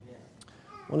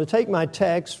I want to take my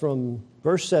text from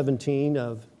verse 17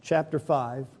 of chapter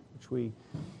 5, which we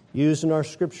use in our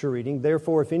scripture reading.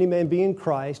 Therefore, if any man be in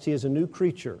Christ, he is a new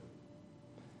creature.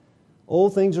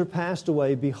 Old things are passed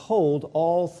away. Behold,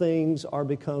 all things are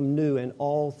become new, and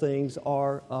all things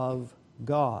are of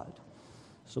God.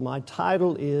 So my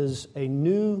title is A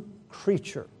New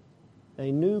Creature. A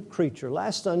new creature.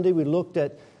 Last Sunday we looked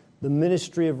at the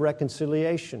ministry of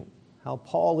reconciliation, how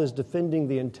Paul is defending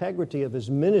the integrity of his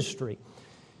ministry.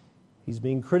 He's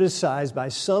being criticized by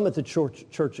some at the church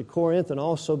at Corinth and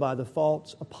also by the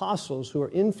false apostles who are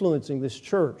influencing this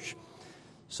church.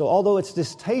 So although it's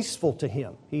distasteful to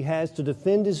him, he has to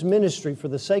defend his ministry for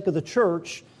the sake of the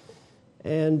church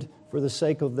and for the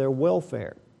sake of their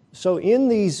welfare. So in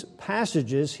these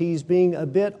passages, he's being a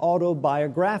bit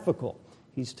autobiographical.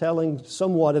 He's telling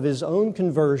somewhat of his own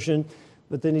conversion,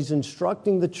 but then he's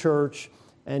instructing the church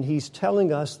and he's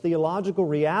telling us theological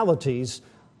realities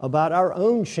about our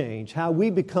own change, how we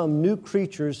become new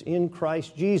creatures in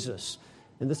Christ Jesus.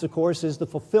 And this, of course, is the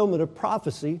fulfillment of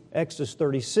prophecy, Exodus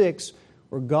 36,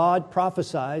 where God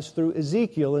prophesies through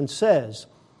Ezekiel and says,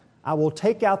 I will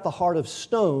take out the heart of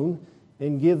stone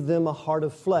and give them a heart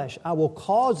of flesh. I will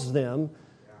cause them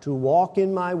to walk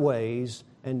in my ways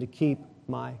and to keep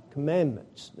my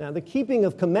commandments. Now, the keeping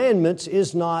of commandments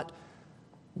is not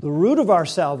the root of our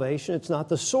salvation. It's not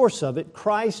the source of it.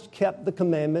 Christ kept the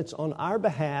commandments on our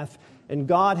behalf, and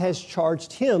God has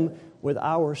charged Him with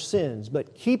our sins.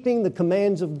 But keeping the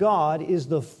commands of God is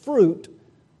the fruit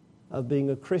of being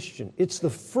a Christian. It's the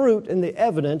fruit and the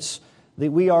evidence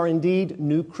that we are indeed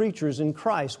new creatures in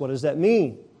Christ. What does that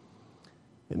mean?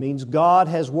 It means God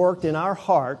has worked in our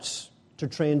hearts to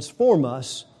transform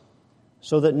us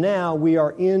so that now we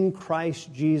are in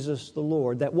Christ Jesus the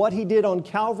Lord. That what He did on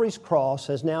Calvary's cross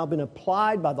has now been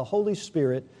applied by the Holy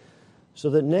Spirit so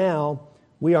that now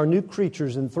we are new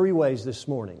creatures in three ways this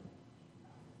morning.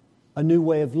 A new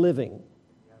way of living,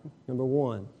 number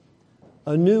one.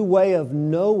 A new way of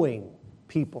knowing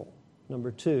people,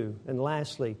 number two. And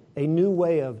lastly, a new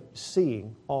way of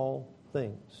seeing all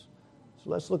things. So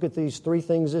let's look at these three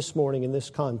things this morning in this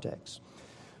context.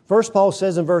 First, Paul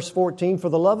says in verse 14, for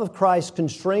the love of Christ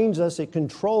constrains us, it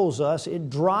controls us, it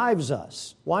drives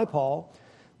us. Why, Paul?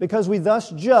 Because we thus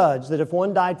judge that if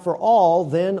one died for all,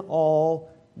 then all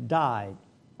died.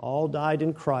 All died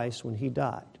in Christ when He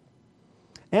died.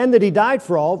 And that He died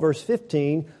for all, verse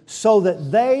 15, so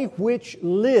that they which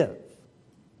live.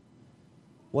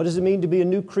 What does it mean to be a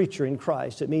new creature in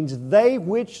Christ? It means they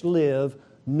which live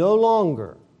no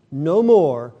longer, no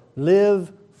more,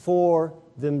 live for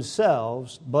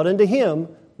themselves, but unto Him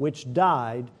which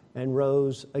died and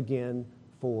rose again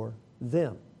for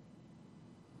them.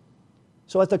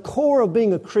 So at the core of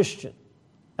being a Christian,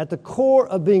 at the core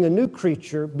of being a new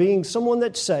creature, being someone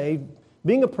that's saved,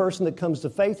 being a person that comes to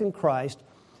faith in Christ,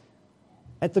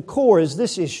 at the core is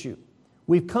this issue.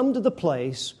 We've come to the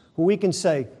place where we can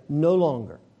say, no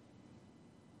longer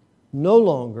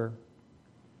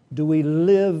do we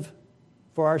live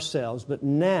for ourselves, but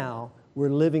now we're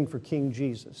living for King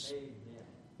Jesus. Amen.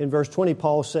 In verse 20,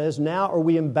 Paul says, now are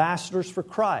we ambassadors for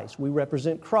Christ. We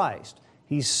represent Christ.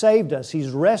 He's saved us. He's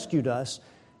rescued us.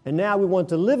 And now we want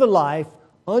to live a life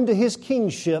unto His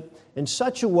kingship in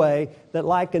such a way that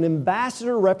like an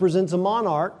ambassador represents a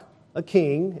monarch, a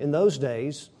king in those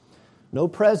days, no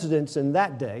presidents in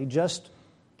that day, just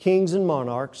kings and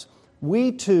monarchs,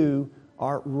 we too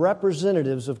are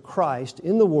representatives of Christ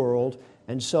in the world,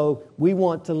 and so we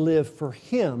want to live for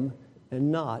Him and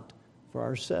not for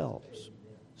ourselves.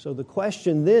 So the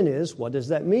question then is, what does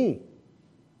that mean?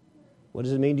 What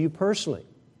does it mean to you personally?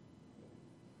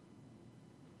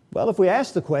 Well, if we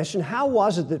ask the question, how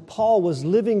was it that Paul was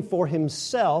living for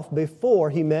himself before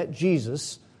he met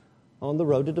Jesus on the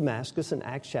road to Damascus in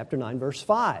Acts chapter 9, verse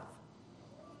 5?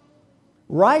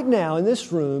 Right now in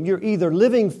this room, you're either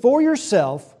living for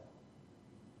yourself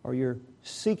or you're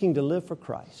seeking to live for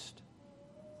Christ.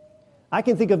 I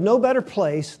can think of no better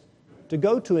place to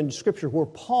go to in Scripture where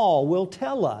Paul will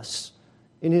tell us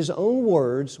in his own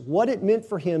words what it meant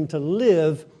for him to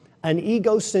live an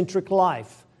egocentric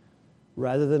life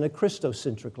rather than a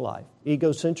Christocentric life.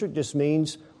 Egocentric just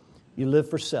means you live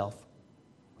for self.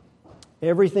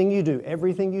 Everything you do,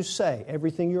 everything you say,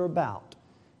 everything you're about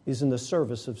is in the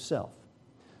service of self.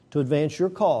 To advance your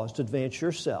cause, to advance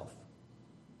yourself.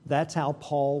 That's how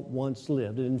Paul once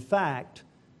lived. And in fact,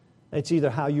 it's either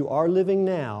how you are living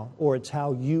now or it's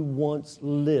how you once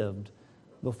lived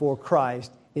before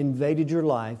Christ invaded your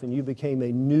life and you became a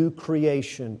new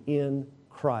creation in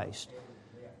Christ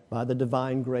by the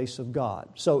divine grace of God.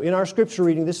 So in our scripture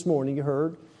reading this morning, you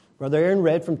heard Brother Aaron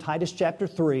read from Titus chapter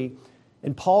 3,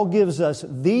 And Paul gives us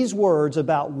these words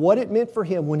about what it meant for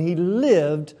him when he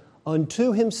lived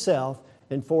unto himself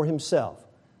and for himself.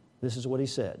 This is what he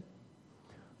said.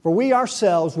 For we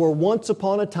ourselves were once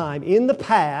upon a time, in the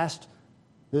past,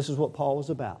 this is what Paul was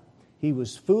about. He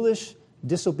was foolish,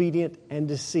 disobedient, and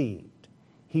deceived.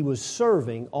 He was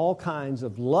serving all kinds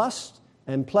of lust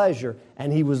and pleasure,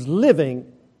 and he was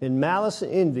living in malice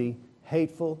and envy,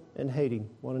 hateful and hating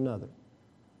one another.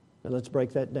 Now let's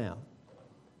break that down.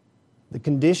 The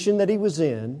condition that he was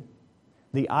in,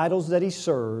 the idols that he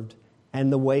served,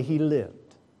 and the way he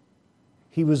lived.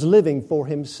 He was living for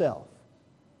himself.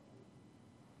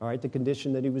 All right, the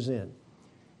condition that he was in.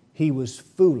 He was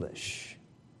foolish.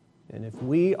 And if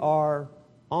we are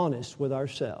honest with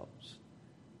ourselves,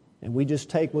 and we just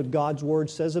take what God's Word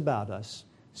says about us,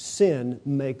 sin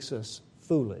makes us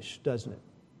foolish, doesn't it?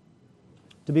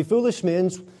 To be foolish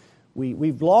means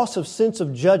we've lost a sense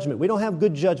of judgment. We don't have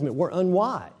good judgment. We're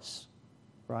unwise,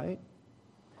 right?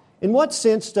 In what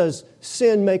sense does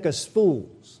sin make us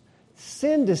fools?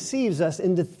 Sin deceives us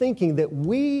into thinking that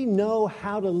we know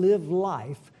how to live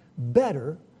life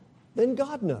better than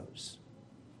God knows.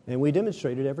 And we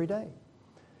demonstrate it every day.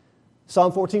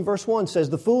 Psalm 14 verse 1 says,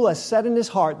 "The fool has said in his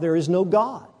heart, there is no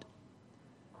God."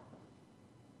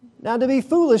 Now, to be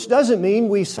foolish doesn't mean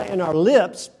we say in our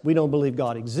lips, we don't believe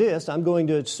God exists. I'm going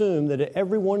to assume that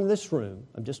everyone in this room,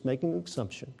 I'm just making an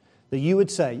assumption, that you would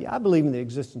say, yeah, I believe in the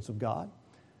existence of God.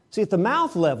 See, at the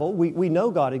mouth level, we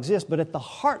know God exists, but at the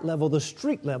heart level, the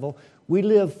street level, we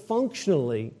live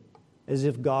functionally as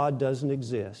if God doesn't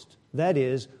exist. That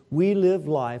is, we live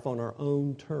life on our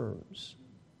own terms.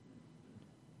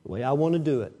 The way I want to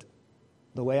do it,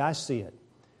 the way I see it.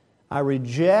 I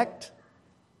reject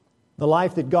the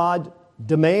life that God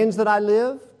demands that I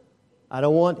live. I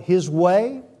don't want His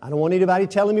way. I don't want anybody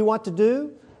telling me what to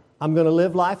do. I'm going to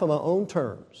live life on my own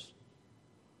terms.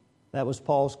 That was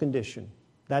Paul's condition.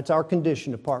 That's our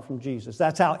condition apart from Jesus.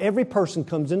 That's how every person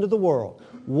comes into the world,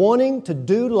 wanting to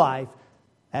do life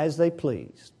as they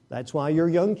please. That's why your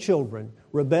young children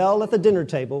rebel at the dinner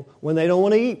table when they don't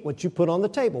want to eat what you put on the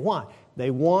table. Why?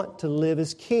 They want to live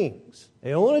as kings. They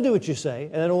don't want to do what you say,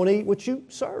 and they don't want to eat what you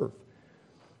serve.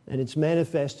 And it's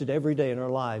manifested every day in our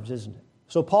lives, isn't it?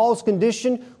 So Paul's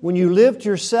condition, when you live to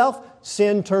yourself,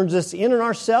 sin turns us in on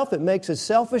ourselves. It makes us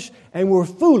selfish, and we're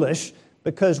foolish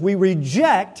because we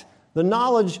reject the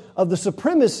knowledge of the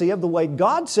supremacy of the way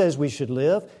God says we should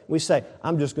live. We say,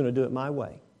 I'm just going to do it my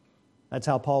way. That's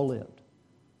how Paul lived.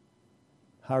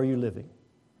 How are you living?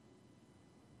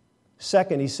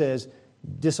 Second, he says,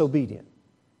 disobedient.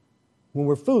 When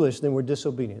we're foolish, then we're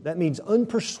disobedient. That means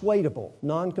unpersuadable,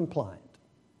 non-compliant.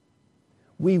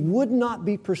 We would not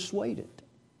be persuaded.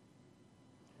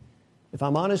 If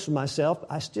I'm honest with myself,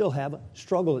 I still have a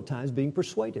struggle at times being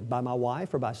persuaded by my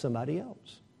wife or by somebody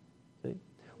else. See?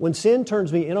 When sin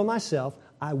turns me in on myself,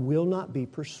 I will not be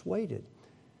persuaded.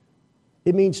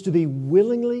 It means to be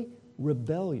willingly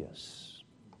rebellious.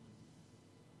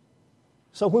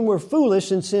 So when we're foolish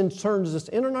and sin turns us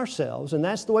in on ourselves, and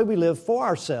that's the way we live for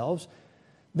ourselves,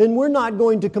 then we're not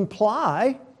going to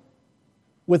comply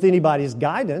with anybody's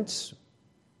guidance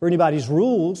or anybody's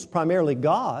rules, primarily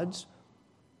God's,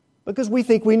 because we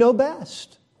think we know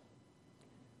best.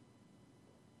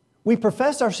 We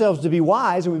profess ourselves to be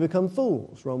wise and we become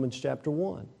fools, Romans chapter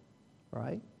 1,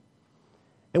 right?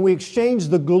 And we exchange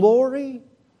the glory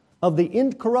of the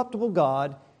incorruptible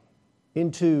God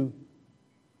into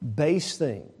base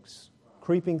things,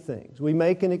 creeping things. We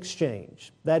make an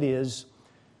exchange. That is,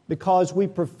 because we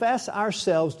profess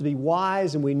ourselves to be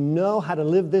wise and we know how to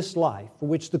live this life for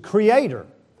which the Creator,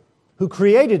 who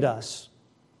created us,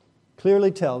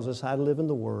 clearly tells us how to live in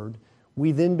the Word,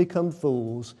 we then become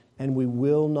fools and we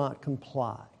will not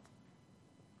comply.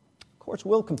 Of course,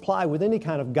 we'll comply with any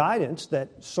kind of guidance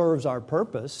that serves our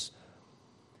purpose.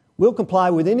 We'll comply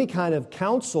with any kind of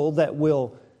counsel that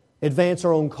will advance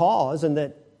our own cause and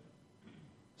that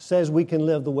says we can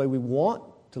live the way we want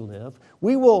to live.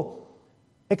 We will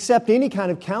accept any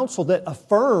kind of counsel that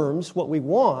affirms what we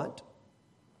want.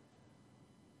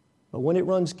 But when it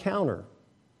runs counter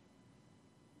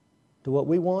to what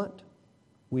we want,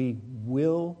 we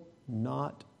will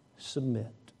not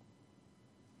submit.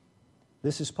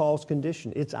 This is Paul's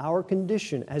condition. It's our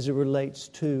condition as it relates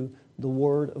to the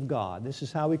Word of God. This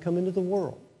is how we come into the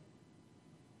world.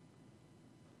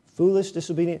 Foolish,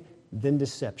 disobedient, then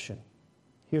deception.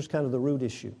 Here's kind of the root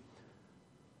issue.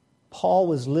 Paul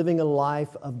was living a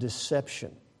life of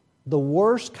deception. The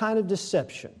worst kind of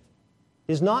deception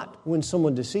is not when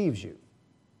someone deceives you.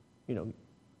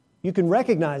 You can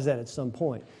recognize that at some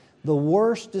point. The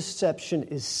worst deception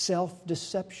is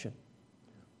self-deception.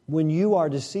 when you are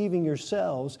deceiving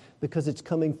yourselves because it's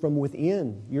coming from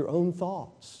within your own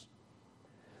thoughts.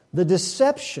 The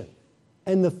deception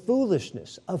and the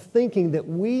foolishness of thinking that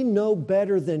we know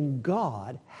better than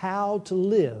God how to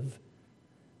live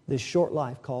this short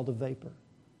life called a vapor.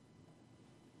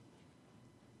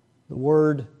 The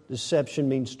word deception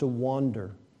means to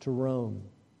wander, to roam.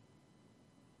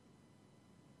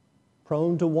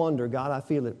 Prone to wander, God, I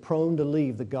feel it. Prone to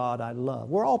leave the God I love.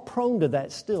 We're all prone to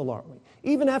that still, aren't we?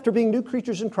 Even after being new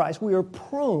creatures in Christ, we are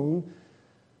prone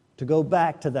to go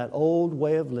back to that old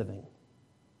way of living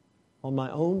on my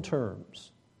own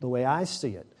terms, the way I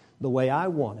see it, the way I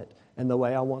want it, and the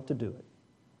way I want to do it.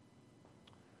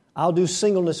 I'll do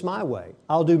singleness my way.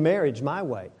 I'll do marriage my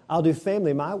way. I'll do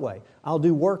family my way. I'll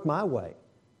do work my way.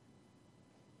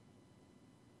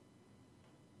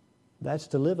 That's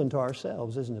to live unto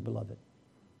ourselves, isn't it, beloved?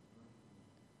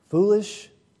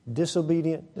 Foolish,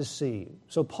 disobedient, deceived.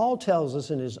 So Paul tells us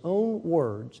in his own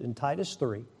words in Titus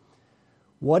 3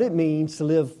 what it means to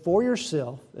live for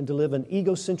yourself and to live an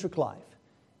egocentric life.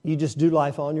 You just do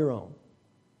life on your own.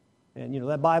 And,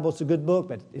 that Bible's a good book,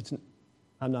 but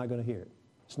I'm not going to hear it.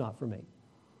 It's not for me.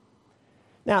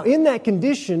 Now, in that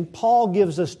condition, Paul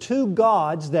gives us two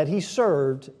gods that he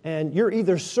served, and you're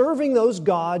either serving those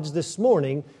gods this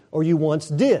morning or you once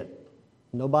did.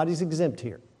 Nobody's exempt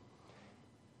here.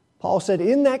 Paul said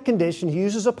in that condition, he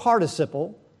uses a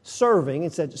participle, serving.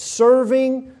 It said,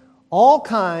 serving all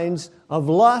kinds of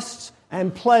lusts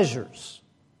and pleasures.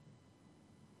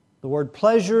 The word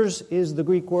pleasures is the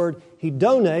Greek word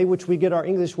hedone, which we get our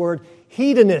English word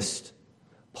hedonist.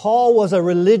 Paul was a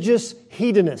religious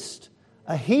hedonist.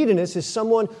 A hedonist is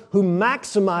someone who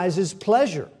maximizes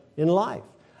pleasure in life.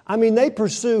 I mean, they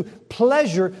pursue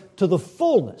pleasure to the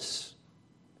fullness.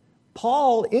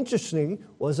 Paul, interestingly,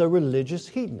 was a religious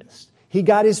hedonist. He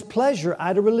got his pleasure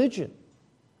out of religion.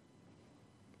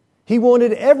 He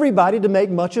wanted everybody to make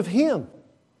much of him.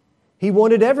 He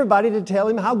wanted everybody to tell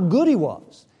him how good he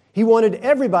was. He wanted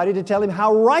everybody to tell him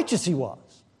how righteous he was.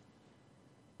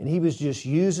 And he was just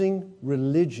using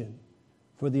religion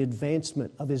for the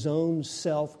advancement of his own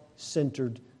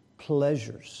self-centered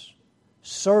pleasures,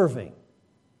 serving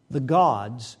the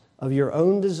gods of your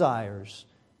own desires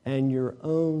and your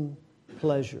own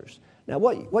pleasures. Now,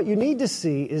 what you need to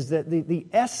see is that the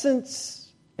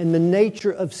essence and the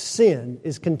nature of sin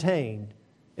is contained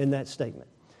in that statement.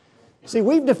 See,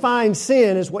 we've defined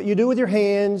sin as what you do with your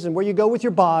hands and where you go with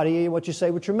your body and what you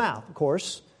say with your mouth. Of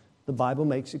course, the Bible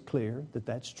makes it clear that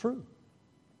that's true.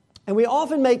 And we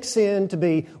often make sin to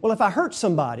be, well, if I hurt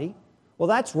somebody, well,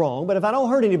 that's wrong. But if I don't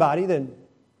hurt anybody, then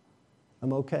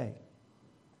I'm okay.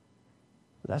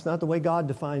 But that's not the way God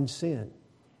defines sin.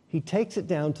 He takes it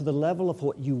down to the level of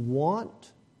what you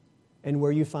want and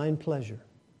where you find pleasure.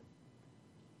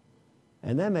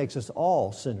 And that makes us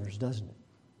all sinners, doesn't it?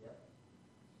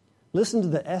 Listen to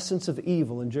the essence of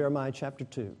evil in Jeremiah chapter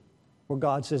 2, where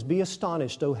God says, "Be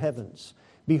astonished, O heavens.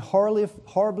 Be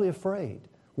horribly afraid."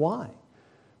 Why?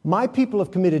 My people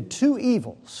have committed two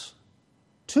evils.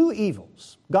 Two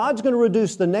evils. God's going to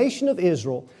reduce the nation of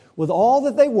Israel with all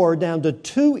that they were down to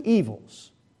two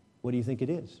evils. What do you think it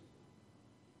is?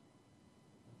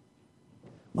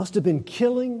 Must have been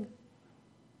killing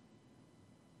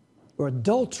or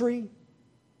adultery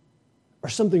or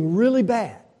something really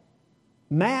bad.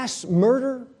 Mass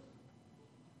murder.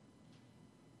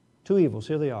 Two evils,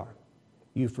 here they are.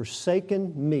 You've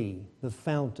forsaken me, the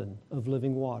fountain of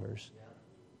living waters,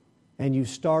 and you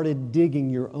started digging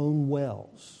your own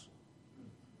wells.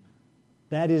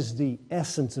 That is the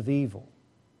essence of evil.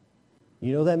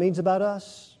 You know what that means about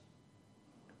us?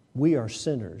 We are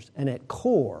sinners, and at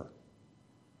core,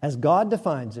 as God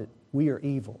defines it, we are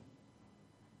evil.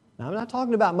 Now, I'm not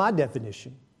talking about my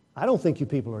definition. I don't think you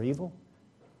people are evil.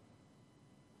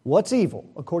 What's evil,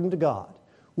 according to God?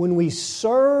 When we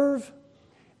serve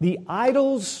the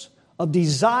idols of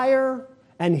desire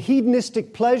and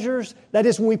hedonistic pleasures, that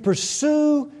is, when we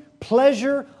pursue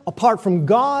pleasure apart from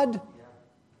God,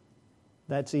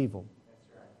 that's evil.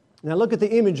 Now look at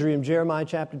the imagery in Jeremiah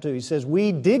chapter 2. He says,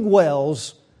 we dig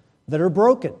wells that are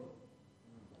broken.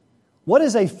 What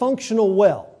is a functional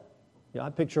well? I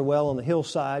picture a well on the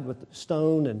hillside with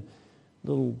stone and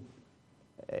little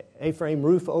A-frame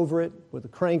roof over it with a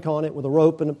crank on it with a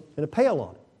rope and a pail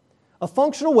on it. A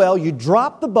functional well, you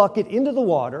drop the bucket into the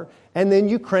water and then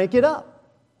you crank it up.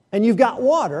 And you've got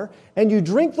water and you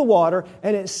drink the water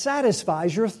and it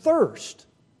satisfies your thirst.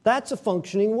 That's a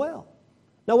functioning well.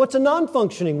 Now what's a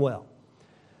non-functioning well?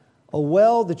 A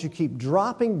well that you keep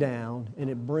dropping down and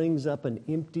it brings up an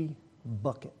empty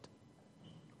bucket.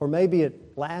 Or maybe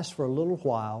it lasts for a little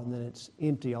while and then it's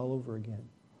empty all over again.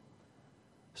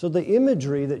 So the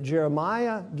imagery that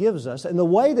Jeremiah gives us, and the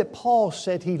way that Paul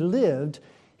said he lived,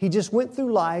 he just went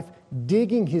through life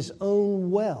digging his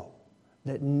own well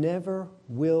that never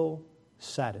will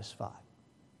satisfy.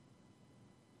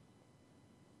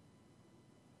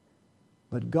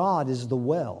 But God is the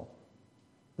well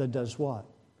that does what?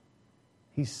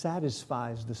 He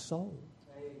satisfies the soul.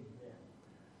 Amen.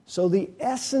 So the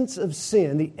essence of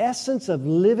sin, the essence of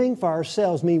living for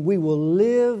ourselves, means we will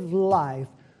live life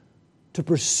to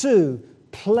pursue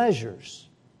pleasures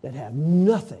that have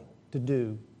nothing to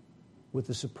do with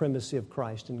the supremacy of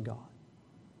Christ and God.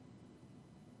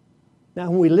 Now,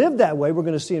 when we live that way, we're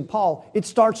going to see in Paul, it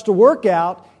starts to work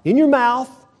out in your mouth,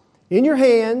 in your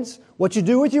hands, what you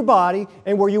do with your body,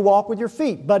 and where you walk with your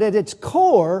feet. But at its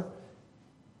core,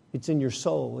 it's in your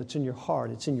soul, it's in your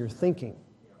heart, it's in your thinking.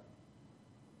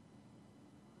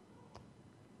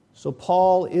 So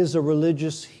Paul is a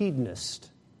religious hedonist.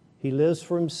 He lives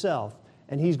for himself,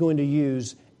 and he's going to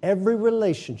use every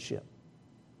relationship,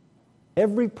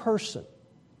 every person,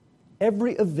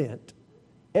 every event,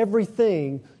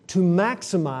 everything to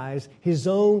maximize his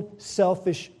own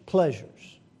selfish pleasures.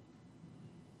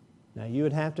 Now, you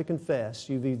would have to confess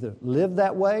you've either lived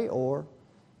that way or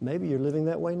maybe you're living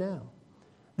that way now.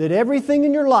 That everything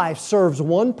in your life serves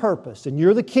one purpose, and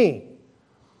you're the king.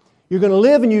 You're going to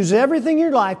live and use everything in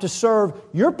your life to serve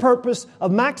your purpose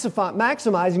of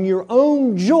maximizing your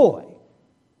own joy,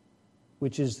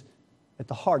 which is at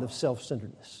the heart of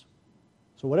self-centeredness.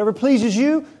 So whatever pleases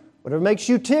you, whatever makes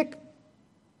you tick,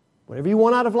 whatever you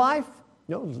want out of life,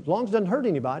 as long as it doesn't hurt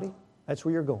anybody, that's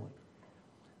where you're going.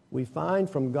 We find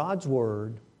from God's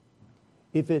Word,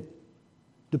 if it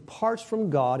departs from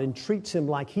God and treats Him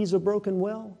like He's a broken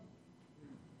well,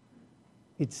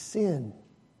 it's sin.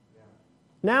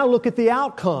 Now look at the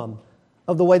outcome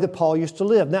of the way that Paul used to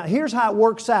live. Now here's how it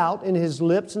works out in his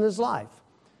lips and his life.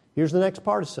 Here's the next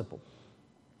participle.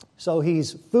 So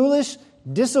he's foolish,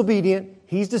 disobedient,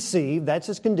 he's deceived. That's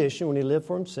his condition when he lived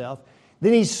for himself.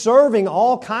 Then he's serving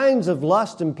all kinds of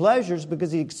lust and pleasures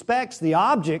because he expects the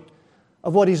object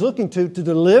of what he's looking to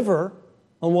deliver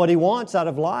on what he wants out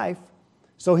of life.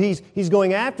 So he's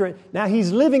going after it. Now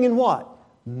he's living in what?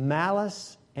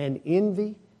 Malice and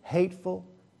envy, hateful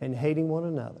and hating one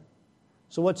another.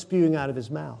 So what's spewing out of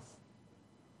his mouth?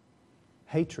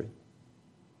 Hatred.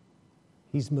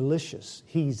 He's malicious.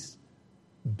 He's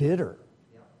bitter.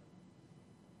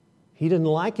 He didn't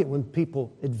like it when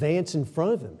people advance in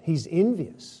front of him. He's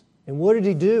envious. And what did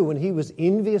he do when he was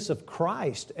envious of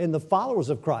Christ and the followers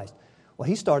of Christ? Well,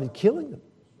 he started killing them.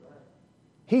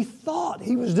 He thought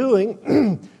he was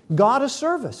doing God a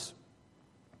service.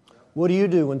 What do you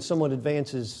do when someone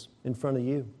advances in front of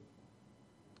you?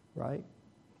 Right?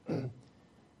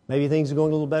 Maybe things are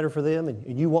going a little better for them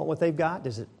and you want what they've got.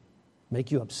 Does it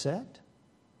make you upset?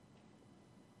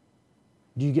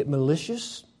 Do you get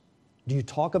malicious? Do you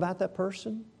talk about that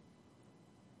person?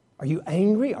 Are you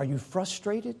angry? Are you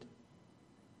frustrated?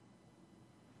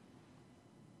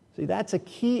 See, that's a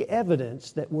key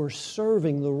evidence that we're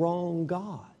serving the wrong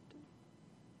God.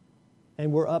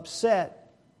 And we're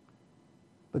upset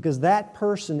because that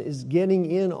person is getting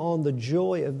in on the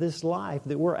joy of this life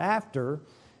that we're after,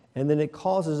 and then it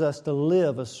causes us to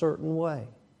live a certain way.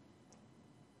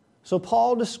 So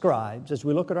Paul describes, as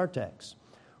we look at our text,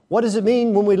 what does it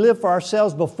mean when we live for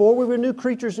ourselves before we were new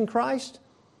creatures in Christ?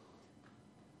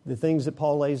 The things that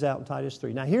Paul lays out in Titus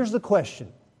 3. Now here's the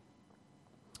question.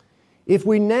 If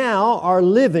we now are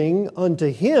living unto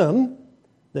Him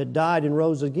that died and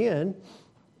rose again,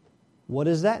 what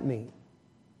does that mean?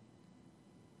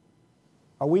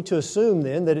 Are we to assume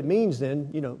then that it means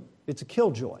then, it's a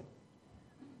killjoy?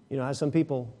 How some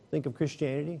people think of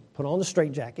Christianity, put on the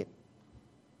straitjacket,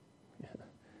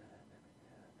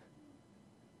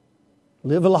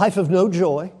 live a life of no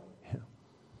joy,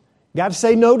 got to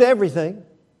say no to everything.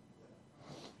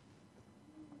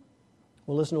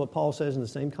 Well, listen to what Paul says in the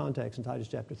same context in Titus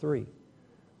chapter 3.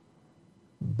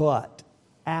 But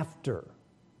after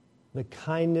the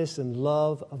kindness and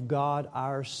love of God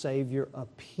our Savior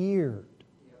appeared.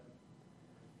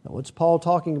 Now, what's Paul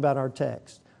talking about in our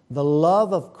text? The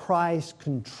love of Christ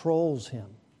controls him.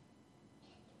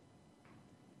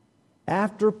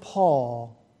 After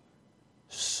Paul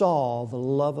saw the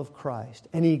love of Christ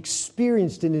and he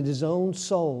experienced it in his own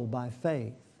soul by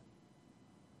faith,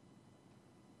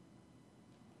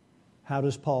 how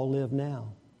does Paul live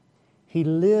now? He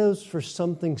lives for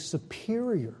something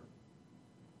superior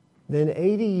than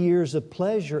 80 years of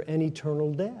pleasure and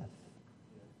eternal death.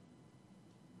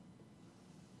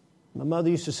 My mother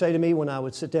used to say to me when I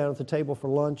would sit down at the table for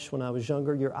lunch when I was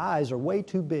younger, "Your eyes are way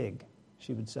too big,"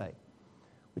 she would say,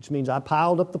 which means I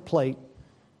piled up the plate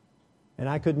and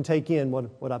I couldn't take in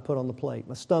what I put on the plate.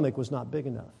 My stomach was not big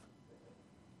enough.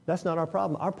 That's not our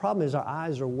problem. Our problem is our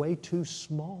eyes are way too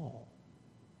small.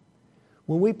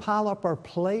 When we pile up our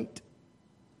plate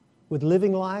with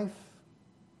living life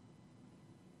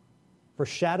for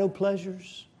shadow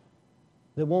pleasures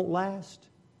that won't last,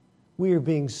 we are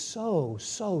being so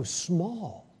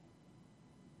small.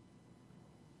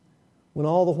 When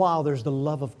all the while there's the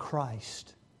love of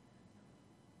Christ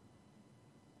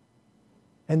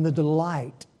and the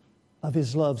delight of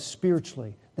His love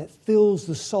spiritually that fills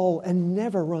the soul and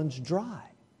never runs dry.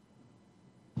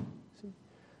 See?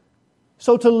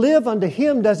 So to live unto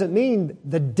Him doesn't mean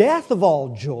the death of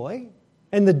all joy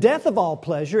and the death of all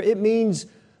pleasure. It means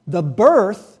the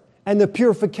birth and the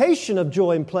purification of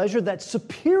joy and pleasure that's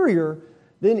superior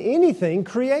than anything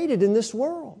created in this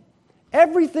world.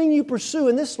 Everything you pursue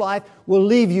in this life will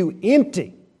leave you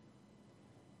empty.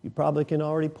 You probably can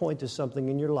already point to something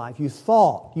in your life. You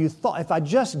thought, if I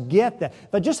just get that,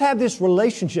 if I just have this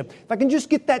relationship, if I can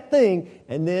just get that thing,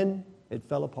 and then it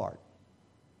fell apart.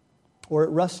 Or it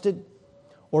rusted,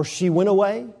 or she went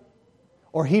away,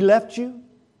 or he left you,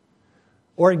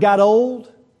 or it got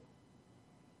old.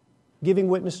 Giving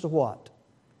witness to what?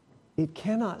 It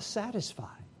cannot satisfy.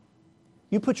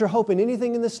 You put your hope in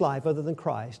anything in this life other than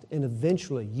Christ, and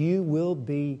eventually you will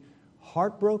be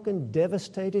heartbroken,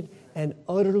 devastated, and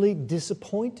utterly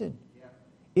disappointed.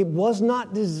 It was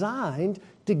not designed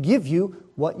to give you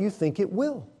what you think it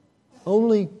will.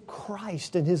 Only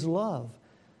Christ and His love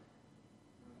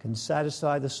can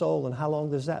satisfy the soul. And how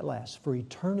long does that last? For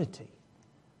eternity.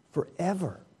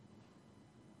 Forever.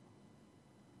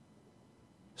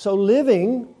 So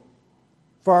living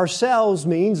for ourselves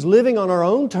means living on our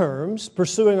own terms,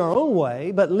 pursuing our own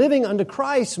way, but living unto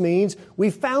Christ means we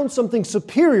found something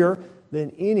superior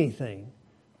than anything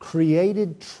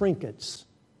created trinkets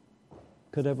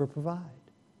could ever provide.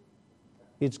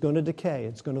 It's going to decay,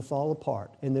 it's going to fall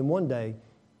apart, and then one day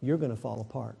you're going to fall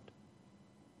apart.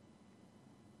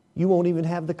 You won't even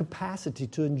have the capacity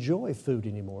to enjoy food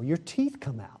anymore. Your teeth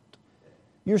come out.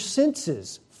 Your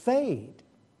senses fade.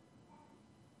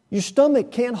 Your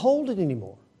stomach can't hold it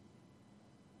anymore.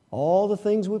 All the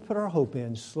things we put our hope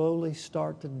in slowly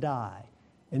start to die.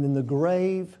 And then the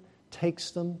grave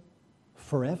takes them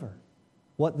forever.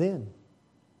 What then?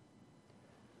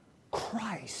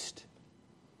 Christ.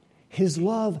 His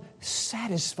love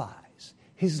satisfies.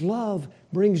 His love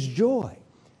brings joy.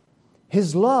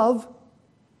 His love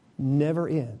never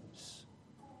ends.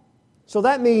 So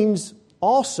that means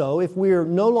also, if we're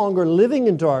no longer living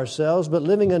into ourselves, but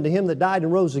living unto Him that died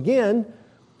and rose again,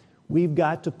 we've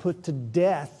got to put to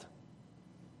death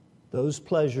those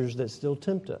pleasures that still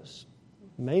tempt us.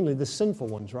 Mainly the sinful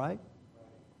ones, right?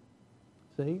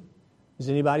 See? Is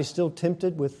anybody still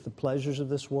tempted with the pleasures of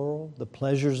this world? The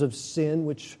pleasures of sin,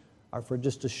 which are for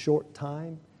just a short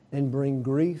time and bring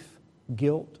grief,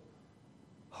 guilt,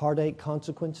 heartache,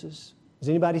 consequences? Is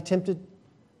anybody tempted?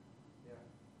 Yeah.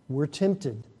 We're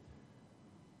tempted.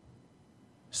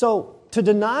 So, to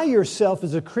deny yourself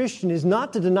as a Christian is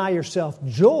not to deny yourself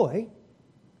joy.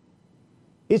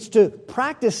 It's to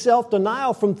practice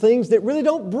self-denial from things that really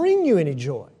don't bring you any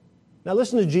joy. Now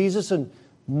listen to Jesus in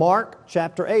Mark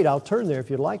chapter 8. I'll turn there if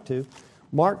you'd like to.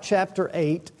 Mark chapter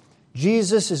 8.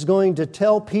 Jesus is going to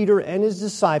tell Peter and his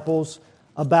disciples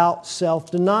about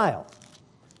self-denial.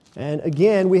 And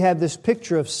again, we have this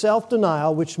picture of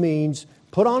self-denial, which means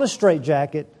put on a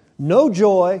straitjacket, no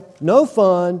joy, no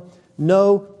fun,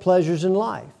 no pleasures in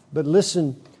life. But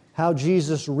listen how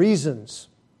Jesus reasons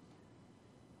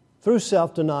through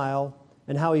self-denial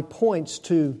and how He points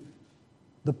to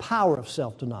the power of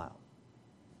self-denial.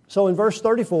 So in verse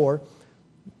 34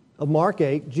 of Mark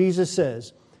 8, Jesus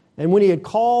says, "And when He had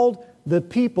called the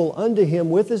people unto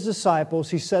Him with His disciples,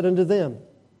 He said unto them,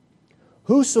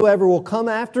 Whosoever will come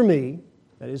after me,"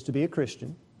 that is to be a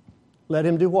Christian, "let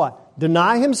him do what?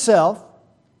 Deny himself."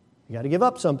 You got to give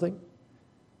up something.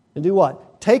 And do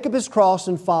what? "Take up his cross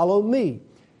and follow me.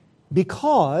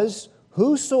 Because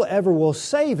whosoever will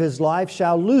save his life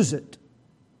shall lose it.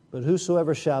 But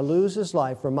whosoever shall lose his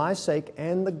life for my sake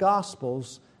and the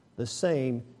gospel's, the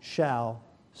same shall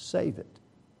save it."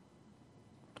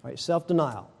 All right,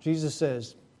 self-denial. Jesus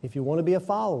says, if you want to be a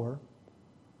follower,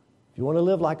 if you want to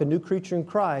live like a new creature in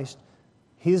Christ,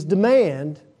 His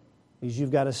demand is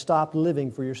you've got to stop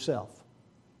living for yourself.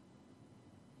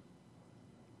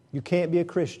 You can't be a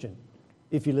Christian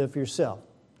if you live for yourself.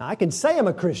 Now, I can say I'm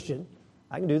a Christian.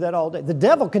 I can do that all day. The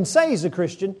devil can say he's a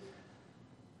Christian.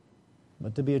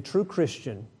 But to be a true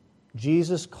Christian,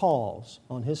 Jesus calls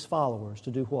on His followers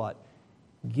to do what?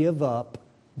 Give up,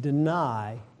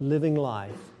 deny living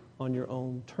life on your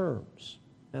own terms.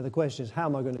 Now the question is, how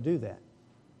am I going to do that?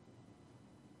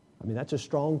 I mean, that's a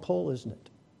strong pull, isn't it?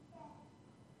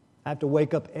 I have to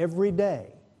wake up every day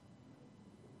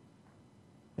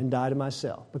and die to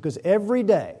myself. Because every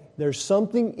day there's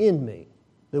something in me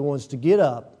that wants to get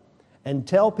up and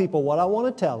tell people what I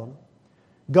want to tell them,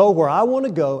 go where I want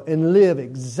to go, and live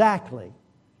exactly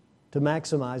to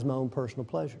maximize my own personal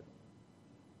pleasure.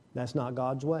 That's not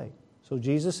God's way. So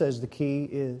Jesus says the key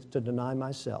is to deny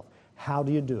myself. How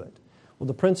do you do it? Well,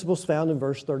 the principle's found in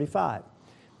verse 35.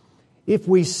 If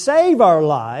we save our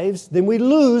lives, then we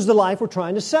lose the life we're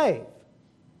trying to save.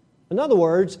 In other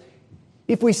words,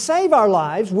 if we save our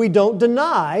lives, we don't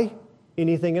deny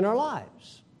anything in our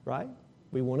lives, right?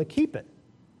 We want to keep it.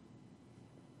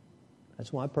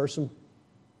 That's why a person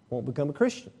won't become a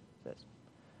Christian.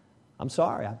 I'm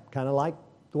sorry, I kind of like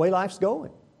the way life's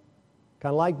going.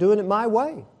 Kind of like doing it my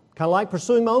way. Kind of like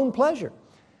pursuing my own pleasure.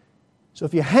 So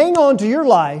if you hang on to your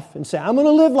life and say, I'm going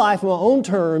to live life on my own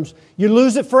terms, you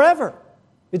lose it forever.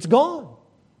 It's gone.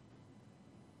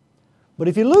 But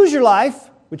if you lose your life,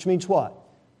 which means what?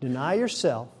 Deny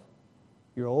yourself,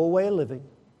 your old way of living.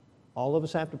 All of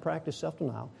us have to practice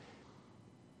self-denial.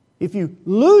 If you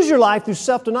lose your life through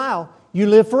self-denial, you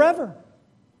live forever.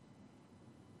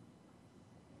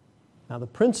 Now the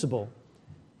principle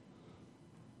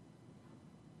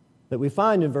that we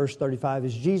find in verse 35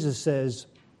 is Jesus says,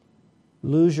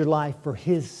 lose your life for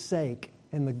His sake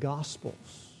and the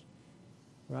gospel's.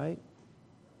 Right?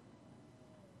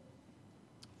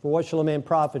 For what shall a man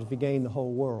profit if he gain the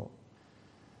whole world?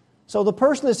 So the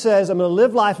person that says, I'm going to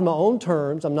live life on my own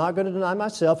terms, I'm not going to deny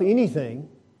myself anything.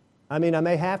 I mean, I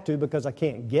may have to because I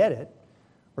can't get it,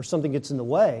 or something gets in the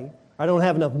way, or I don't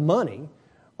have enough money,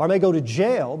 or I may go to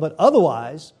jail, but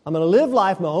otherwise, I'm going to live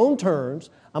life on my own terms.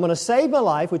 I'm going to save my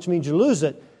life, which means you lose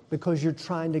it, because you're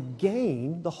trying to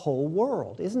gain the whole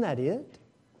world. Isn't that it?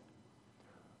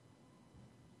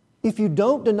 If you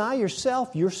don't deny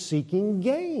yourself, you're seeking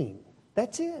gain.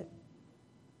 That's it.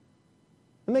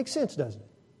 It makes sense, doesn't it?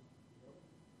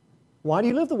 Why do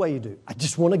you live the way you do? I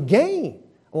just want to gain.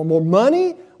 I want more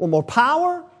money, I want more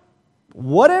power.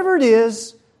 Whatever it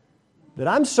is that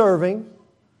I'm serving,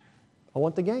 I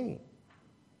want the gain.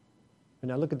 And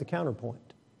now look at the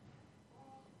counterpoint.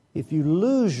 If you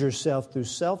lose yourself through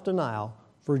self-denial,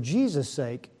 for Jesus'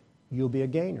 sake, you'll be a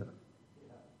gainer.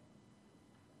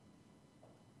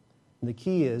 And the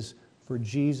key is, for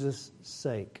Jesus'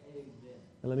 sake.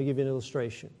 And let me give you an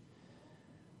illustration.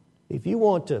 If you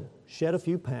want to shed a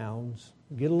few pounds,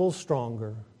 get a little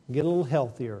stronger, get a little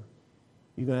healthier,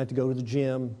 you're going to have to go to the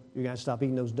gym. You're going to have to stop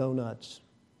eating those donuts.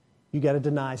 You've got to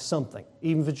deny something,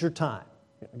 even if it's your time.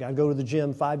 You've got to go to the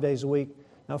gym 5 days a week.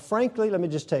 Now, frankly, let me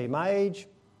just tell you, my age,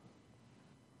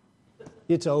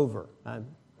 it's over.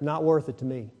 Not worth it to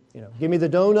me. Give me the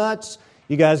donuts.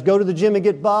 You guys go to the gym and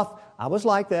get buff. I was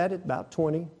like that at about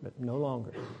 20, but no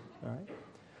longer. All right.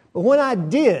 But when I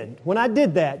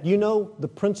did that, the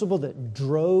principle that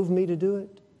drove me to do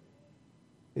it?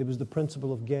 It was the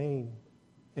principle of gain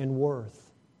and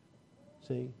worth.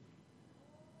 See?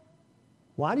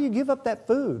 Why do you give up that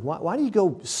food? Why do you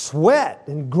go sweat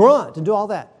and grunt and do all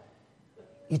that?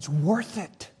 It's worth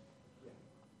it.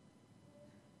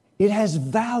 It has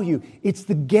value. It's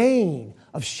the gain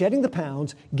of shedding the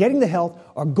pounds, getting the health,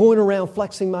 or going around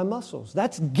flexing my muscles.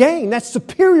 That's gain. That's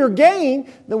superior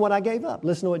gain than what I gave up.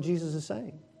 Listen to what Jesus is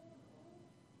saying.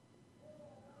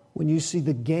 When you see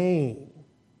the gain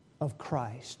of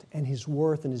Christ and His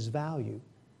worth and His value,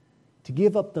 to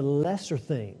give up the lesser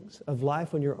things of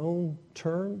life on your own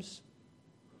terms,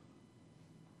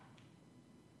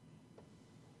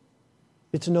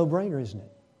 it's a no-brainer, isn't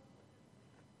it?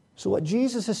 So what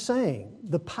Jesus is saying,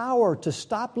 the power to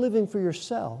stop living for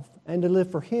yourself and to live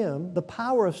for Him, the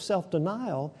power of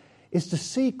self-denial is to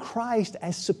see Christ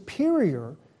as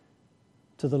superior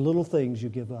to the little things you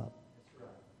give up.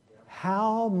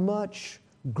 How much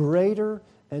greater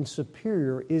and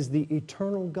superior is the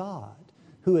eternal God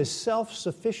who is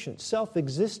self-sufficient,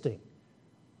 self-existing,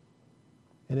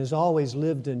 and has always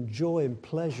lived in joy and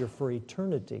pleasure for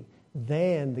eternity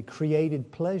than the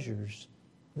created pleasures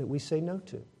that we say no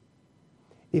to.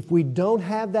 If we don't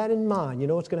have that in mind, you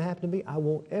know what's going to happen to me? I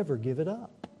won't ever give it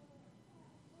up.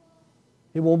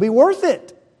 It won't be worth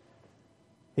it.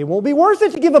 It won't be worth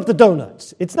it to give up the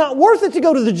donuts. It's not worth it to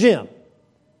go to the gym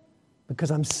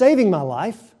because I'm saving my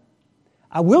life.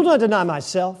 I will not deny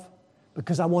myself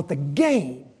because I want the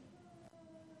gain of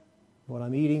what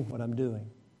I'm eating, what I'm doing.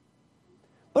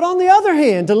 But on the other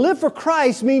hand, to live for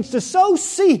Christ means to so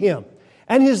see Him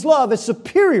and His love as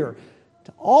superior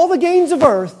to all the gains of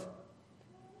earth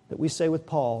that we say with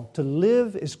Paul, to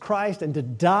live is Christ and to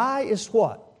die is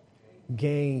what?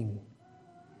 Gain.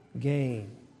 Gain.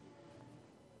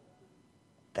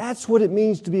 That's what it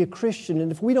means to be a Christian.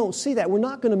 And if we don't see that, we're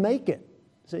not going to make it.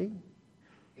 See?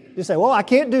 You say, well, I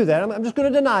can't do that. I'm just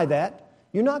going to deny that.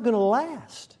 You're not going to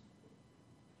last.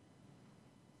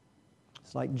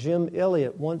 It's like Jim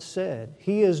Elliot once said,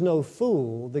 he is no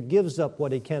fool that gives up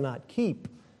what he cannot keep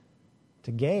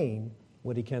to gain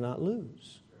what he cannot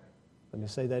lose. Let me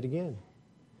say that again.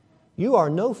 You are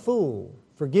no fool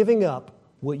for giving up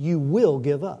what you will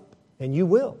give up. And you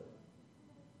will.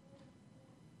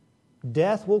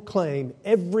 Death will claim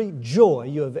every joy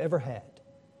you have ever had.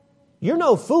 You're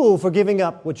no fool for giving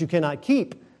up what you cannot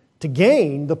keep to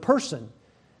gain the person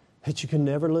that you can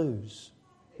never lose.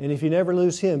 And if you never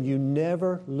lose Him, you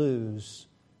never lose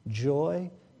joy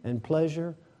and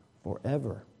pleasure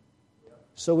forever.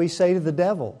 So we say to the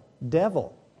devil,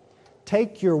 devil,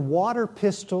 take your water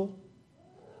pistol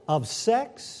of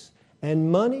sex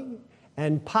and money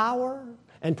and power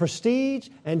and prestige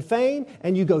and fame,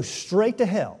 and you go straight to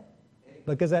hell,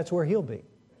 because that's where he'll be.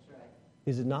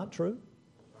 Is it not true?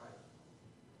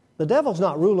 The devil's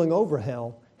not ruling over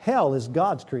hell. Hell is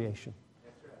God's creation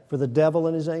for the devil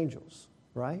and his angels,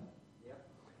 right?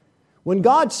 When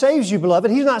God saves you, beloved,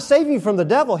 He's not saving you from the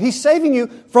devil. He's saving you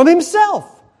from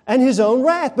Himself and His own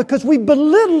wrath, because we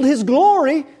belittled His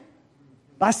glory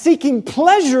by seeking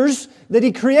pleasures that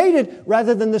He created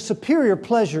rather than the superior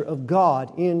pleasure of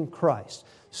God in Christ.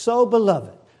 So,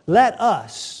 beloved, let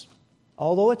us,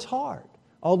 although it's hard,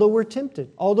 although we're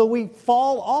tempted, although we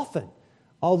fall often,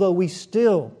 although we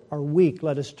still are weak,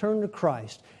 let us turn to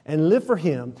Christ and live for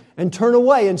Him and turn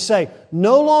away and say,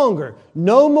 no longer,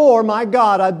 no more, my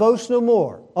God, I boast no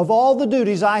more of all the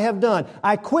duties I have done.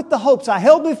 I quit the hopes I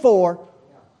held before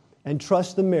and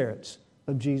trust the merits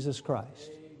of Jesus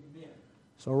Christ. Amen.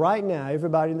 So right now,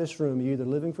 everybody in this room, you're either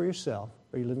living for yourself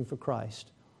or you're living for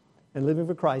Christ. And living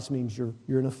for Christ means you're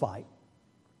in a fight.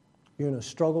 You're in a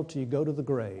struggle till you go to the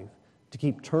grave, to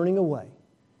keep turning away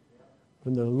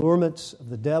from the allurements of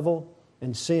the devil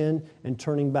and sin and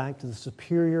turning back to the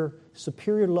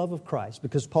superior love of Christ.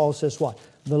 Because Paul says what?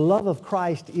 The love of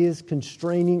Christ is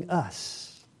constraining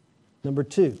us. Number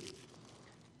 2.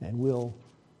 And we'll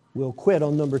quit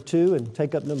on number 2 and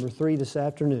take up number 3 this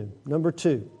afternoon. Number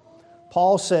 2.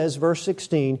 Paul says, verse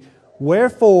 16,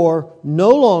 wherefore no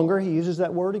longer, he uses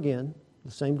that word again,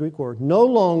 the same Greek word, no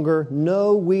longer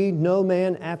know we no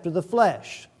man after the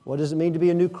flesh. What does it mean to be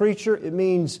a new creature? It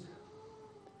means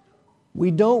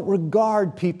we don't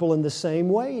regard people in the same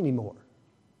way anymore.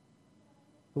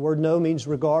 The word know means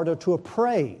regard or to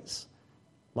appraise,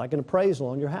 like an appraisal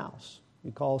on your house.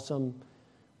 You call some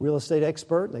real estate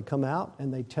expert, and they come out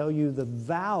and they tell you the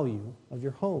value of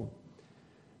your home.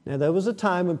 Now, there was a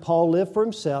time when Paul lived for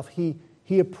himself. He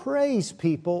appraised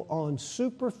people on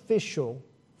superficial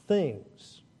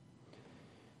things.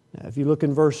 Now, if you look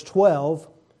in verse 12,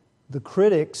 the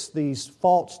critics, these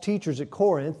false teachers at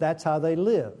Corinth, that's how they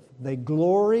live. They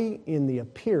glory in the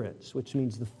appearance, which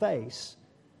means the face,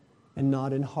 and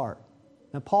not in heart.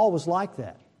 Now, Paul was like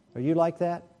that. Are you like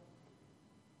that?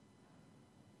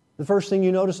 The first thing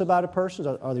you notice about a person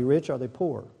is, are they rich, are they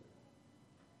poor?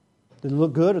 Do they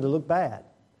look good or do they look bad?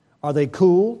 Are they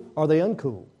cool or are they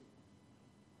uncool?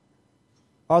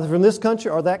 Are they from this country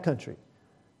or that country?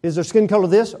 Is their skin color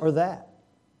this or that?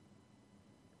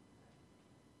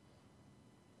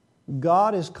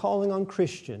 God is calling on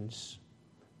Christians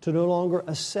to no longer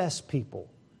assess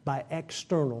people by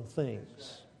external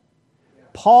things.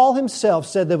 Paul himself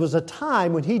said there was a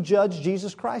time when he judged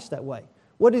Jesus Christ that way.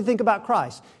 What do you think about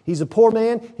Christ? He's a poor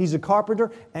man, he's a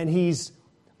carpenter, and he's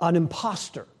an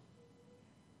imposter.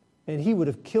 And he would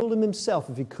have killed him himself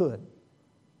if he could.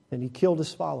 And he killed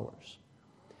his followers.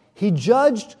 He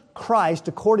judged Christ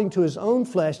according to his own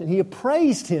flesh, and he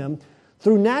appraised him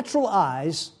through natural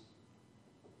eyes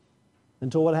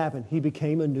until what happened? He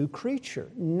became a new creature.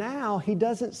 Now he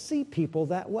doesn't see people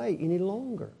that way any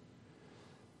longer.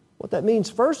 What that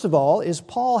means, first of all, is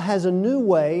Paul has a new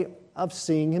way of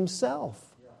seeing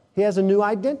himself. He has a new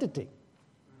identity.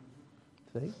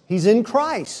 See? He's in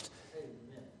Christ.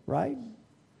 Right?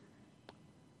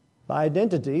 By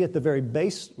identity, at the very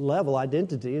base level,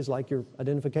 identity is like your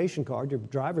identification card, your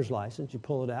driver's license. You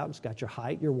pull it out, it's got your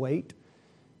height, your weight,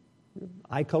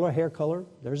 eye color, hair color.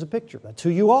 There's a picture. That's who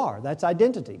you are. That's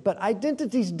identity. But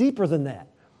identity's deeper than that.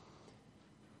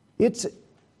 It's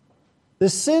the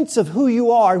sense of who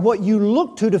you are and what you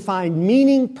look to find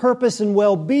meaning, purpose, and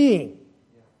well-being.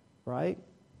 Right?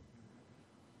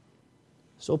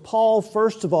 So Paul,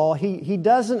 first of all, he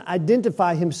doesn't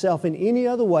identify himself in any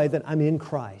other way than I'm in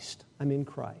Christ. I'm in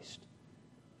Christ.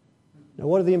 Now,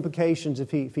 what are the implications if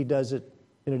he does it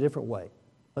in a different way?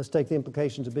 Let's take the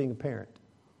implications of being a parent,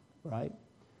 right?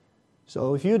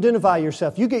 So if you identify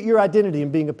yourself, you get your identity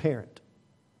in being a parent.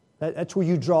 That's where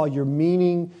you draw your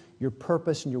meaning, your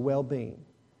purpose, and your well-being.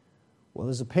 Well,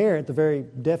 as a parent, the very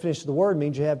definition of the word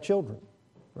means you have children,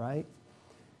 right?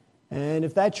 And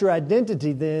if that's your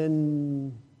identity,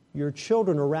 then your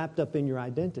children are wrapped up in your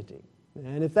identity.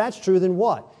 And if that's true, then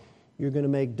what? You're going to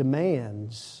make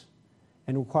demands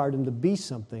and require them to be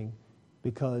something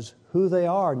because who they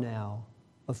are now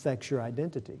affects your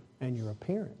identity, and you're a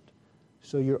parent.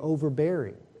 So you're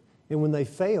overbearing. And when they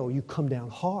fail, you come down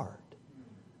hard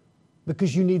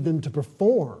because you need them to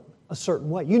perform a certain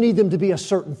way. You need them to be a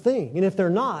certain thing. And if they're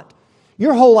not,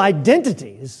 your whole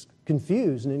identity is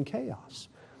confused and in chaos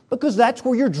because that's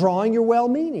where you're drawing your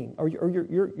well-meaning or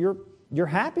your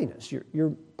happiness, your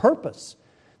purpose.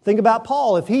 Think about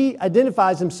Paul. If he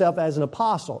identifies himself as an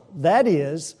apostle,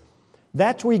 that's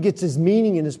where he gets his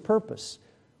meaning and his purpose.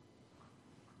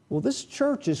 Well, this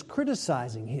church is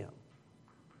criticizing him.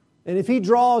 And if he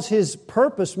draws his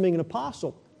purpose from being an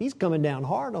apostle, he's coming down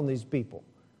hard on these people,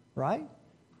 right?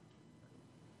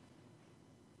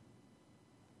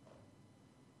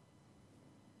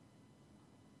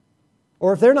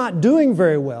 Or if they're not doing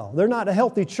very well, they're not a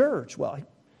healthy church, well,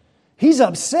 he's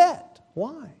upset.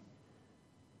 Why?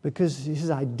 Because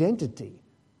his identity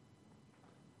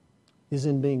is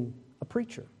in being a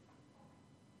preacher.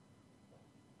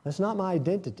 That's not my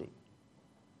identity.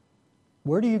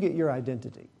 Where do you get your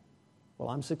identity? Well,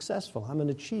 I'm successful. I'm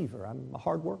an achiever. I'm a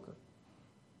hard worker.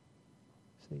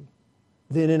 See?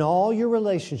 Then in all your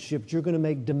relationships, you're going to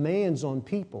make demands on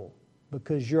people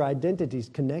because your identity is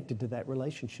connected to that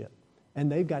relationship.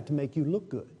 And they've got to make you look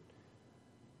good.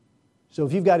 So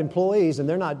if you've got employees and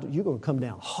they're not, you're going to come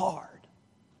down hard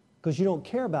because you don't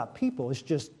care about people. It's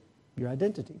just your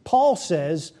identity. Paul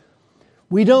says,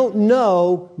 we don't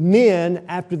know men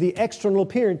after the external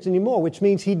appearance anymore, which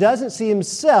means he doesn't see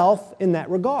himself in that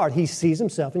regard. He sees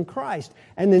himself in Christ.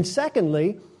 And then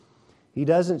secondly, he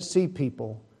doesn't see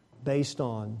people based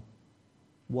on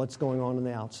what's going on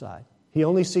the outside. He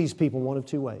only sees people one of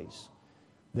two ways.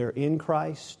 They're in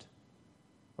Christ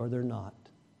or they're not.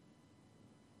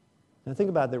 Now think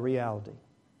about the reality.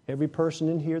 Every person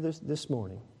in here this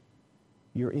morning,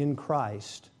 you're in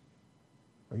Christ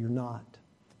or you're not.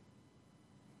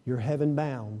 You're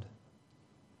heaven-bound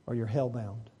or you're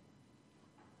hell-bound.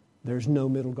 There's no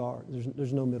middle guard.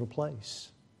 There's no middle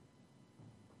place.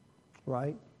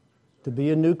 Right? To be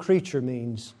a new creature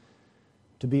means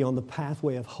to be on the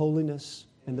pathway of holiness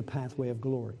and the pathway of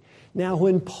glory. Now,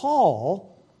 when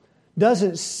Paul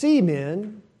doesn't see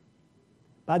men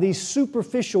by these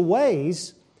superficial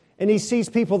ways, and he sees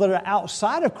people that are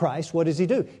outside of Christ, what does he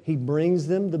do? He brings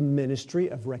them the ministry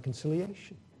of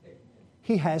reconciliation.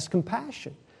 He has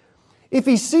compassion. If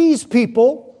he sees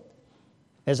people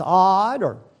as odd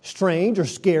or strange or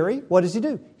scary, what does he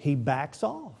do? He backs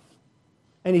off.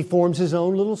 And he forms his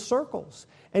own little circles.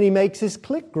 And he makes his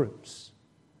clique groups.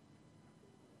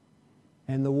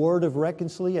 And the word of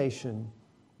reconciliation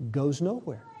goes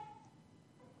nowhere.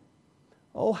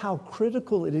 Oh, how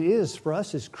critical it is for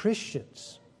us as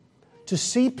Christians to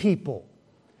see people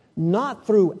not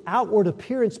through outward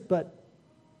appearance, but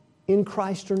in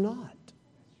Christ or not.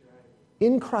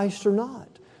 In Christ or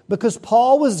not. Because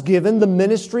Paul was given the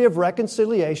ministry of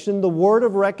reconciliation. The word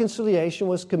of reconciliation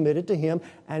was committed to him,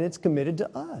 and it's committed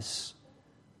to us.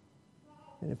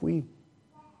 And if we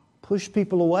push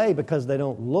people away because they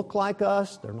don't look like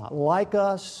us, they're not like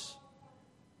us,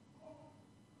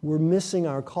 we're missing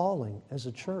our calling as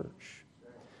a church.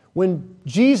 When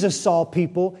Jesus saw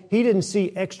people, He didn't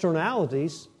see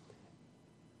externalities.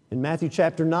 In Matthew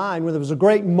chapter 9, where there was a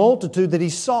great multitude that He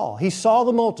saw. He saw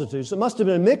the multitudes. It must have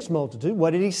been a mixed multitude.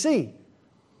 What did He see?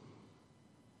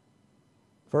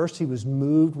 First, He was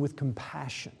moved with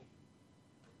compassion.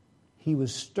 He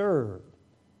was stirred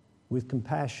with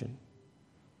compassion.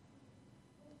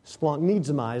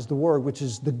 Splanchnizomai is the word, which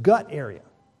is the gut area.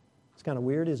 It's kind of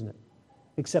weird, isn't it?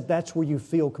 Except that's where you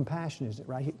feel compassion, isn't it,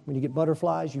 right? When you get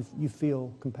butterflies, you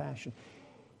feel compassion.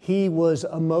 He was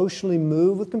emotionally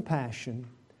moved with compassion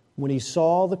when he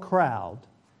saw the crowd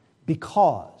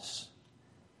because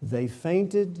they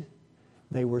fainted,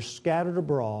 they were scattered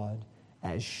abroad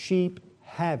as sheep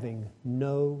having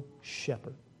no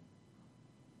shepherd.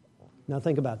 Now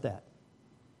think about that.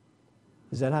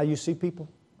 Is that how you see people?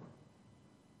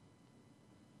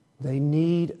 They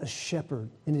need a shepherd,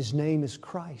 and his name is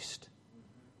Christ.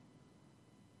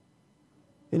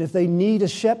 And if they need a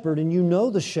shepherd and you know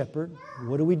the shepherd,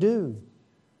 what do?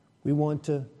 We want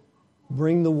to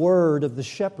bring the word of the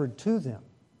shepherd to them.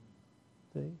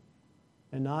 See?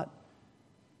 And not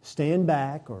stand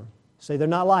back or say they're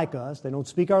not like us. They don't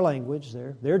speak our language.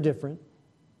 They're different.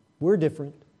 We're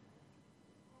different.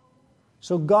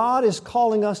 So God is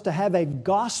calling us to have a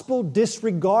gospel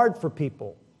disregard for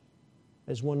people,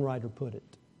 as one writer put it.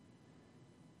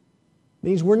 It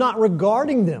means we're not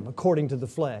regarding them according to the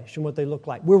flesh and what they look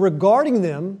like. We're regarding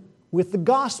them with the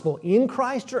gospel, in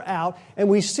Christ or out, and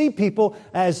we see people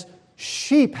as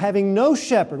sheep having no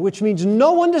shepherd, which means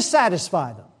no one to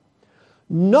satisfy them,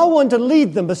 no one to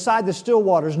lead them beside the still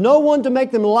waters, no one to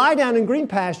make them lie down in green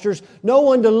pastures, no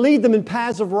one to lead them in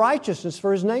paths of righteousness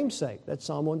for His name's sake. That's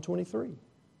Psalm 123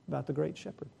 about the great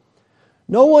shepherd.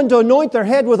 No one to anoint their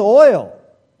head with oil.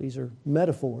 These are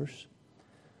metaphors.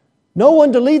 No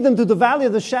one to lead them through the valley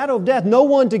of the shadow of death. No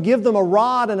one to give them a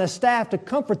rod and a staff to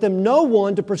comfort them. No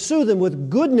one to pursue them with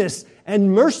goodness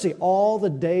and mercy all the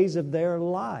days of their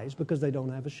lives, because they don't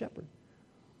have a shepherd.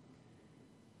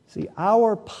 See,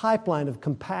 our pipeline of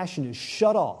compassion is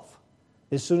shut off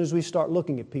as soon as we start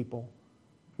looking at people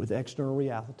with external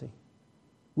reality.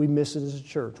 We miss it as a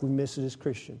church. We miss it as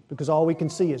Christian, because all we can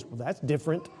see is, well, that's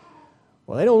different.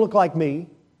 Well, they don't look like me.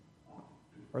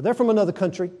 Or they're from another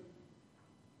country.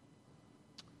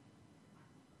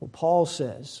 Well, Paul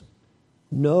says,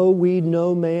 "Know we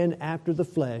no man after the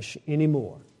flesh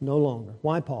anymore." No longer.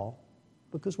 Why, Paul?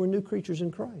 Because we're new creatures in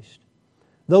Christ.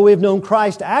 Though we have known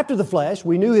Christ after the flesh,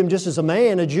 we knew Him just as a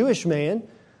man, a Jewish man.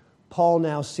 Paul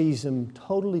now sees Him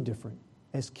totally different,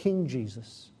 as King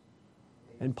Jesus.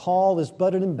 And Paul is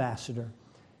but an ambassador.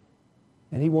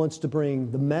 And he wants to bring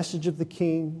the message of the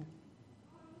King,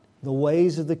 the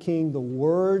ways of the King, the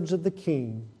words of the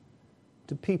King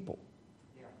to people.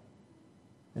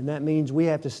 And that means we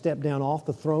have to step down off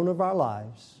the throne of our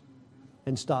lives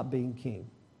and stop being king.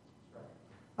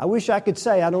 I wish I could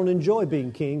say I don't enjoy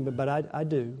being king, but I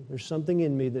do. There's something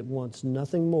in me that wants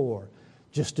nothing more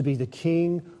just to be the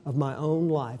king of my own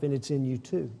life, and it's in you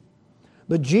too.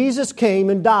 But Jesus came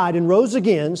and died and rose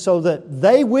again so that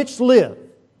they which live,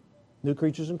 new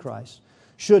creatures in Christ,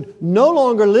 should no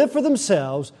longer live for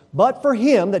themselves, but for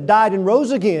Him that died and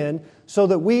rose again, so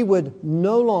that we would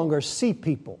no longer see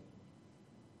people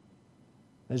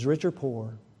as rich or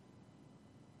poor,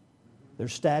 their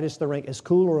status, their rank, as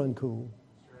cool or uncool,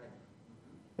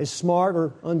 as smart or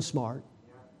unsmart,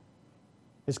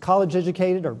 as college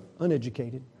educated or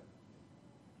uneducated,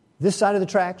 this side of the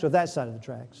tracks or that side of the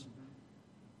tracks.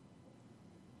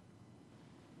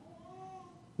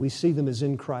 We see them as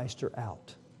in Christ or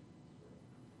out.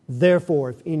 Therefore,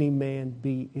 if any man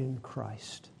be in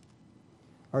Christ.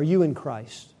 Are you in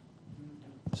Christ?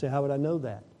 Say, how would I know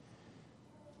that?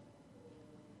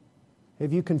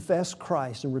 Have you confessed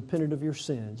Christ and repented of your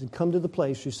sins and come to the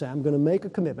place where you say, I'm going to make a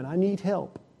commitment. I need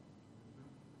help.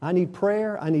 I need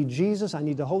prayer. I need Jesus. I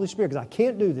need the Holy Spirit, because I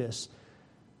can't do this.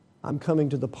 I'm coming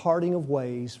to the parting of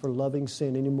ways for loving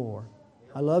sin anymore.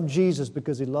 I love Jesus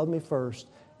because He loved me first,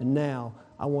 and now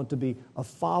I want to be a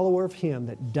follower of Him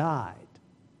that died.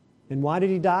 And why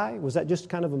did He die? Was that just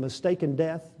kind of a mistaken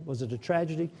death? Was it a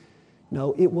tragedy?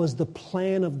 No, it was the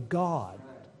plan of God.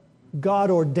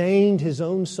 God ordained His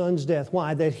own Son's death.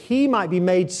 Why? That He might be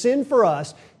made sin for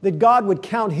us, that God would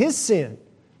count His sin,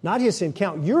 not His sin,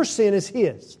 count your sin as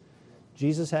His.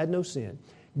 Jesus had no sin.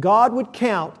 God would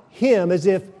count Him as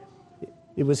if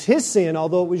it was His sin,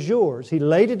 although it was yours. He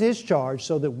laid it to His charge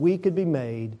so that we could be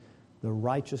made the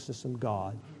righteousness of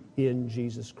God in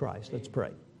Jesus Christ. Let's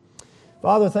pray.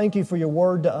 Father, thank You for Your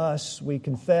word to us. We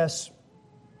confess,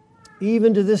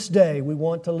 even to this day, we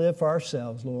want to live for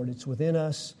ourselves, Lord. It's within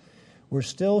us. We're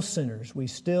still sinners. We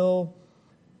still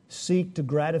seek to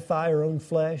gratify our own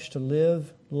flesh, to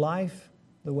live life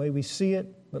the way we see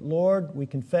it. But Lord, we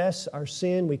confess our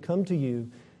sin. We come to You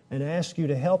and ask You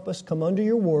to help us come under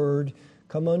Your word,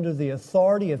 come under the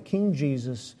authority of King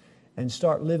Jesus, and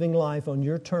start living life on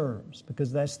Your terms,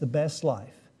 because that's the best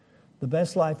life. The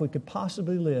best life we could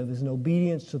possibly live is in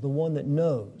obedience to the one that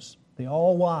knows, the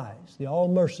all-wise, the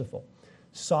all-merciful,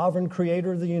 sovereign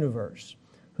creator of the universe,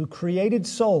 who created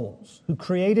souls, who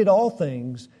created all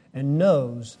things, and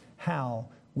knows how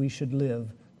we should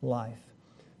live life.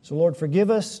 So Lord, forgive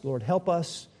us. Lord, help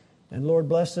us. And Lord,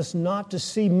 bless us not to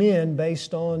see men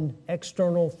based on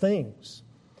external things,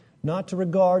 not to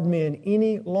regard men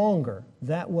any longer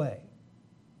that way.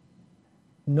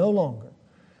 No longer.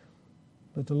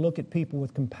 But to look at people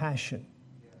with compassion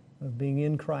of being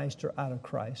in Christ or out of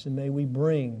Christ. And may we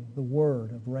bring the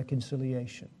word of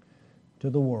reconciliation to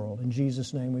the world. In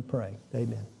Jesus' name we pray.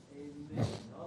 Amen. Amen.